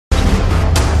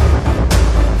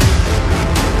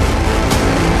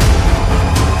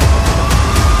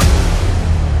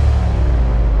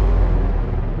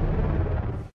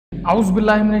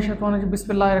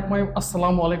बिस्मिल्लाहिर्रहमानिर्रहीम।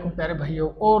 अस्सलाम वालेकुम प्यारे भाइयों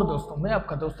और दोस्तों, मैं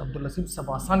आपका दोस्त अब्दुल लसीम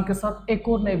SubAasaan के साथ एक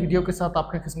और नए वीडियो के साथ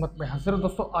आपके खिदमत में हाजिर हूं।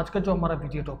 दोस्तों, आज का जो हमारा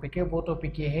वीडियो टॉपिक है वो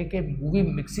टॉपिक ये है कि मूवी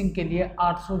मिक्सिंग के लिए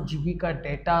 800 GB का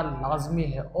डेटा लाजमी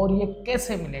है और ये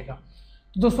कैसे मिलेगा।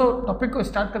 दोस्तों, टॉपिक को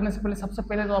स्टार्ट करने से पहले सबसे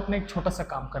पहले तो आपने एक छोटा सा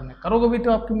काम करना है। करोगे भी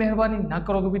तो आपकी मेहरबानी, ना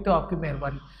करोगे भी तो आपकी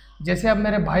मेहरबानी। जैसे आप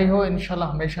मेरे भाई हो, इंशाल्लाह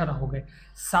हमेशा रहोगे।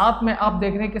 साथ में आप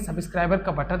देख रहे हैं कि सब्सक्राइबर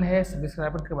का बटन है,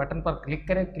 सब्सक्राइबर के बटन पर क्लिक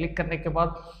करें। क्लिक करने के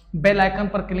बाद बेल आइकन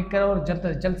पर क्लिक करें और जल्द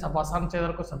से जल्द SubAasaan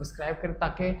चैनल को सब्सक्राइब करें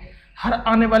ताकि हर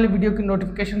आने वाली वीडियो की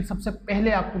नोटिफिकेशन सबसे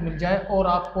पहले आपको मिल जाए और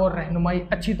आपको रहनुमाई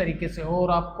अच्छी तरीके से हो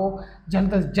और आपको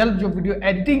जल्द से जल्द जो वीडियो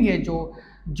एडिटिंग है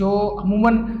जो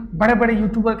अमूमन बड़े बड़े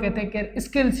यूट्यूबर कहते हैं कि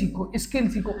स्किल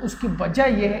सीखो, उसकी वजह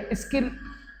यह है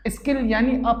स्किल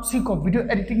यानी आप सीखो, वीडियो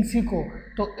एडिटिंग सीखो।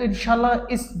 तो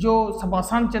इंशाल्लाह इस जो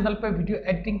SubAasaan चैनल पे वीडियो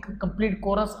एडिटिंग का कंप्लीट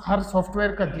कोर्स हर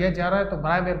सॉफ्टवेयर का दिया जा रहा है। तो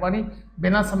बराए मेहरबानी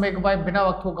बिना समय गवाए, बिना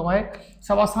वक्त को गवाए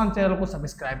SubAasaan चैनल को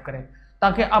सब्सक्राइब करें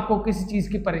ताकि आपको किसी चीज़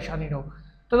की परेशानी न हो।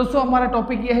 तो दोस्तों, हमारा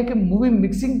टॉपिक यह है कि मूवी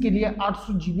मिक्सिंग के लिए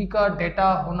 800 GB का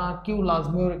डेटा होना क्यों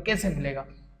लाजमी और कैसे मिलेगा।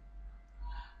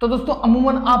 तो दोस्तों,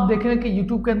 अमूमन आप देख रहे हैं कि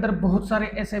YouTube के अंदर बहुत सारे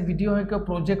ऐसे वीडियो हैं कि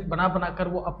प्रोजेक्ट बना कर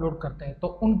वो अपलोड करते हैं। तो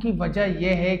उनकी वजह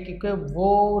यह है क्योंकि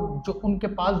वो जो उनके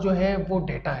पास जो है वो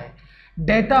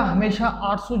डेटा हमेशा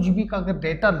 800 GB का अगर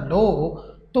डेटा लो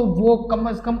तो वो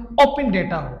कम से कम ओपन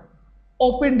डेटा हो।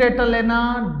 ओपन डेटा लेना,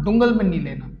 डुंगल में नहीं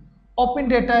लेना। ओपन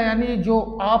डेटा यानी जो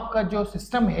आपका जो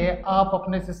सिस्टम है, आप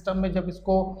अपने सिस्टम में जब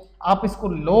इसको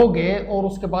लोगे और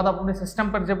उसके बाद आप अपने सिस्टम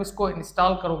पर जब इसको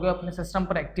इंस्टॉल करोगे, अपने सिस्टम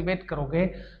पर एक्टिवेट करोगे,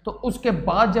 तो उसके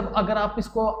बाद जब अगर आप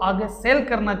इसको आगे सेल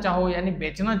करना चाहो यानी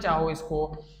बेचना चाहो इसको,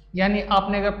 यानी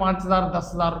आपने अगर 5,000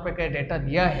 10,000 रुपये का डेटा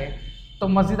लिया है तो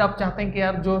मज़ीद आप चाहते हैं कि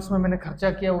यार जो उसमें मैंने खर्चा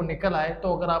किया वो निकल आए,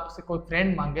 तो अगर आपसे कोई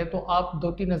फ्रेंड मांगे तो आप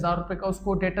 2-3 हज़ार रुपये का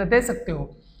उसको डेटा दे सकते हो।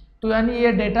 तो यानी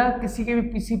ये डेटा किसी के भी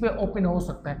पीसी पे ओपन हो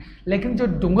सकता है। लेकिन जो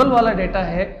डुंगल वाला डेटा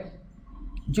है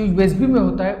जो USB में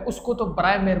होता है उसको तो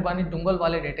बराए मेहरबानी डुंगल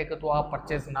वाले डेटे को तो आप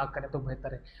परचेज ना करें तो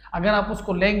बेहतर है। अगर आप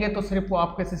उसको लेंगे तो सिर्फ वो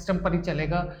आपके सिस्टम पर ही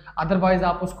चलेगा, अदरवाइज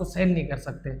आप उसको सेल नहीं कर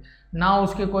सकते, ना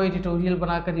उसके कोई ट्यूटोरियल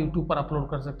बनाकर यूट्यूब पर अपलोड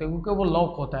कर सकते क्योंकि वो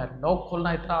लॉक होता है। लॉक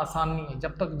खोलना इतना आसान नहीं है,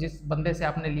 जब तक जिस बंदे से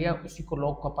आपने लिया उसी को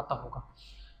लॉक का पता होगा।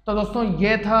 तो दोस्तों,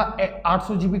 ये था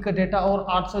 800 GB का डेटा और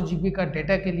 800 GB का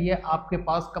डेटा के लिए आपके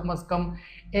पास कम से कम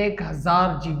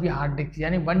 1000 GB हार्ड डिस्क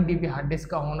यानी 1 TB हार्ड डिस्क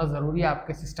का होना ज़रूरी है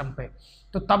आपके सिस्टम पे।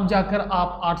 तो तब जाकर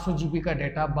आप 800 GB का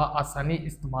डेटा बआसानी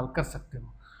इस्तेमाल कर सकते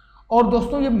हो। और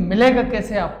दोस्तों, ये मिलेगा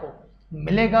कैसे आपको?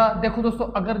 मिलेगा, देखो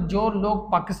दोस्तों, अगर जो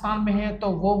लोग पाकिस्तान में हैं तो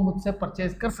वो मुझसे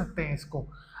परचेज कर सकते हैं इसको।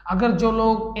 अगर जो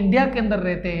लोग इंडिया के अंदर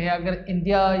रहते हैं, अगर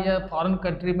इंडिया या फॉरेन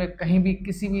कंट्री में कहीं भी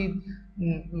किसी भी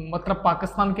मतलब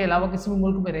पाकिस्तान के अलावा किसी भी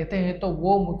मुल्क में रहते हैं तो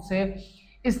वो मुझसे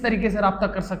इस तरीके से रब्ता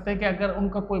कर सकते हैं कि अगर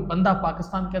उनका कोई बंदा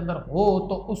पाकिस्तान के अंदर हो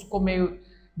तो उसको मैं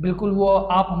बिल्कुल वो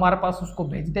आप हमारे पास उसको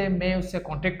भेज दें, मैं उससे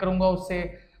कांटेक्ट करूंगा,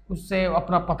 उससे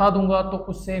अपना पता दूंगा, तो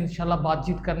उससे इंशाल्लाह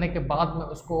बातचीत करने के बाद मैं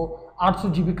उसको 800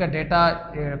 GB का डेटा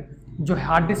जो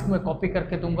हार्ड डिस्क में कॉपी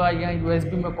करके दूंगा या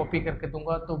USB में कॉपी करके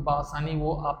दूंगा तो बआसानी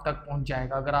वो आप तक पहुंच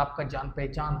जाएगा। अगर आपका जान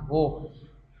पहचान हो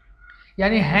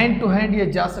यानी हैंड टू हैंड ये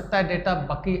जा सकता है डेटा,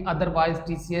 बाकी अदरवाइज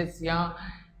TCS या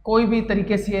कोई भी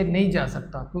तरीके से ये नहीं जा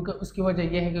सकता क्योंकि उसकी वजह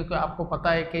यह है क्योंकि आपको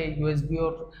पता है कि USB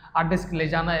और हार्ड डिस्क ले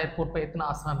जाना एयरपोर्ट पे इतना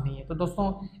आसान नहीं है। तो दोस्तों,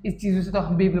 इस चीज़ों से तो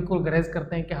हम भी बिल्कुल गुरेज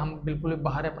करते हैं कि हम बिल्कुल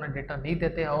बाहर अपना डेटा नहीं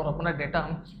देते हैं और अपना डेटा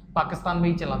हम पाकिस्तान में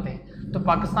ही चलाते हैं। तो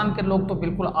पाकिस्तान के लोग तो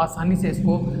बिल्कुल आसानी से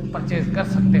इसको परचेज कर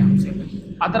सकते हैं हमसे।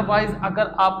 अदरवाइज़ अगर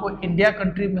आप इंडिया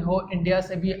कंट्री में हो, इंडिया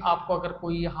से भी आपको अगर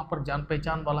कोई यहाँ पर जान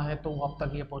पहचान वाला है तो वो आप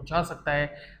तक ये पहुँचा सकता है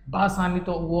बआसानी,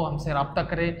 तो वो हमसे रब्ता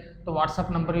करे। तो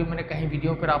व्हाट्सअप नंबर भी मैंने कहीं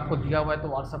वीडियो पर आपको दिया हुआ है, तो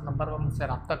व्हाट्सअप नंबर पर मुझसे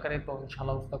रब्ता करें तो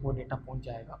इंशाल्लाह उस तक वो डेटा पहुँच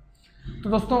जाएगा। तो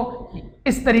दोस्तों,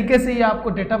 इस तरीके से ये आपको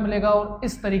डेटा मिलेगा और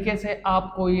इस तरीके से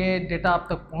आपको ये डेटा आप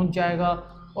तक पहुँच जाएगा।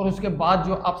 और उसके बाद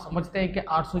जो आप समझते हैं कि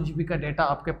 800 GB का डेटा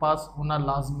आपके पास होना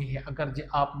लाजमी है अगर जो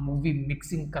आप मूवी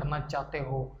मिक्सिंग करना चाहते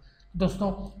हो।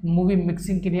 दोस्तों, मूवी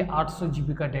मिक्सिंग के लिए 800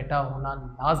 GB का डेटा होना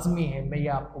लाजमी है। मैं ये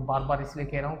आपको बार बार इसलिए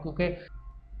कह रहा हूँ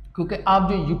क्योंकि आप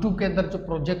जो YouTube के अंदर जो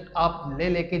प्रोजेक्ट आप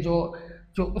लेके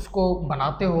जो उसको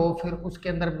बनाते हो, फिर उसके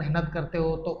अंदर मेहनत करते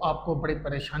हो तो आपको बड़ी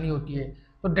परेशानी होती है।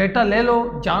 तो डेटा ले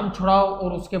लो, जान छुड़ाओ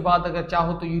और उसके बाद अगर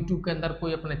चाहो तो YouTube के अंदर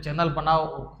कोई अपने चैनल बनाओ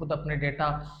और खुद अपने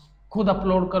डेटा खुद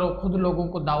अपलोड करो, खुद लोगों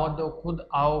को दावत दो, खुद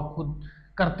आओ, खुद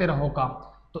करते रहो काम।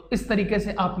 तो इस तरीके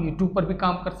से आप YouTube पर भी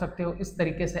काम कर सकते हो। इस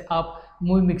तरीके से आप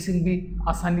मूवी मिक्सिंग भी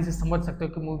आसानी से समझ सकते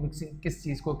हो कि मूवी मिक्सिंग किस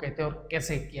चीज़ को कहते हैं और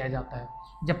कैसे किया जाता है।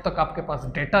 जब तक आपके पास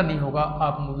डेटा नहीं होगा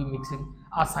आप मूवी मिक्सिंग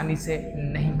आसानी से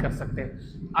नहीं कर सकते।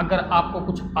 अगर आपको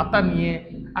कुछ आता नहीं है,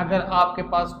 अगर आपके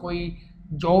पास कोई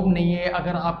जॉब नहीं है,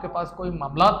 अगर आपके पास कोई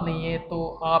मामलात नहीं है, तो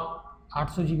आप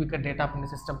 800 GB का डेटा अपने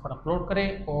सिस्टम पर अपलोड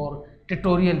करें और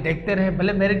ट्यूटोरियल देखते रहें।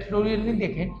 भले मेरे ट्यूटोरियल नहीं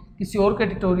देखें, किसी और के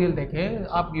ट्यूटोरियल देखें।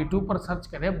 आप यूट्यूब पर सर्च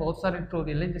करें, बहुत सारे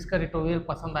ट्यूटोरियल है। जिसका ट्यूटोरियल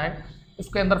पसंद आए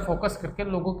उसके अंदर फोकस करके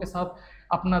लोगों के साथ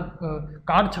अपना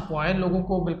कार्ड छपवाएं, लोगों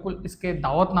को बिल्कुल इसके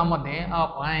दावतनामा दें,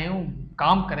 आप आएँ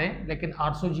काम करें, लेकिन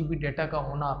 800 GB डेटा का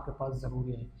होना आपके पास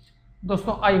ज़रूरी है।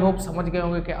 दोस्तों आई होप समझ गए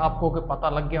होंगे कि आपको पता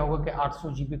लग गया होगा कि 800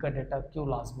 GB का डेटा क्यों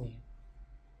लाजमी है।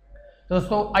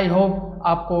 दोस्तों आई होप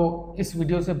आपको इस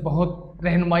वीडियो से बहुत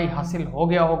रहनुमाई हासिल हो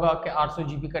गया होगा कि 800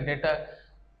 GB का डेटा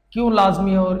क्यों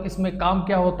लाजमी है और इसमें काम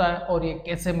क्या होता है और ये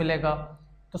कैसे मिलेगा,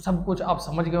 तो सब कुछ आप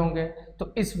समझ गए होंगे।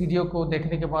 तो इस वीडियो को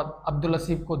देखने के बाद अब्दुल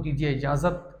लसीब को दीजिए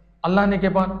इजाज़त। अल्लाह ने के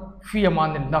बाद फ़ी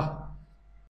अमानिल्लाह।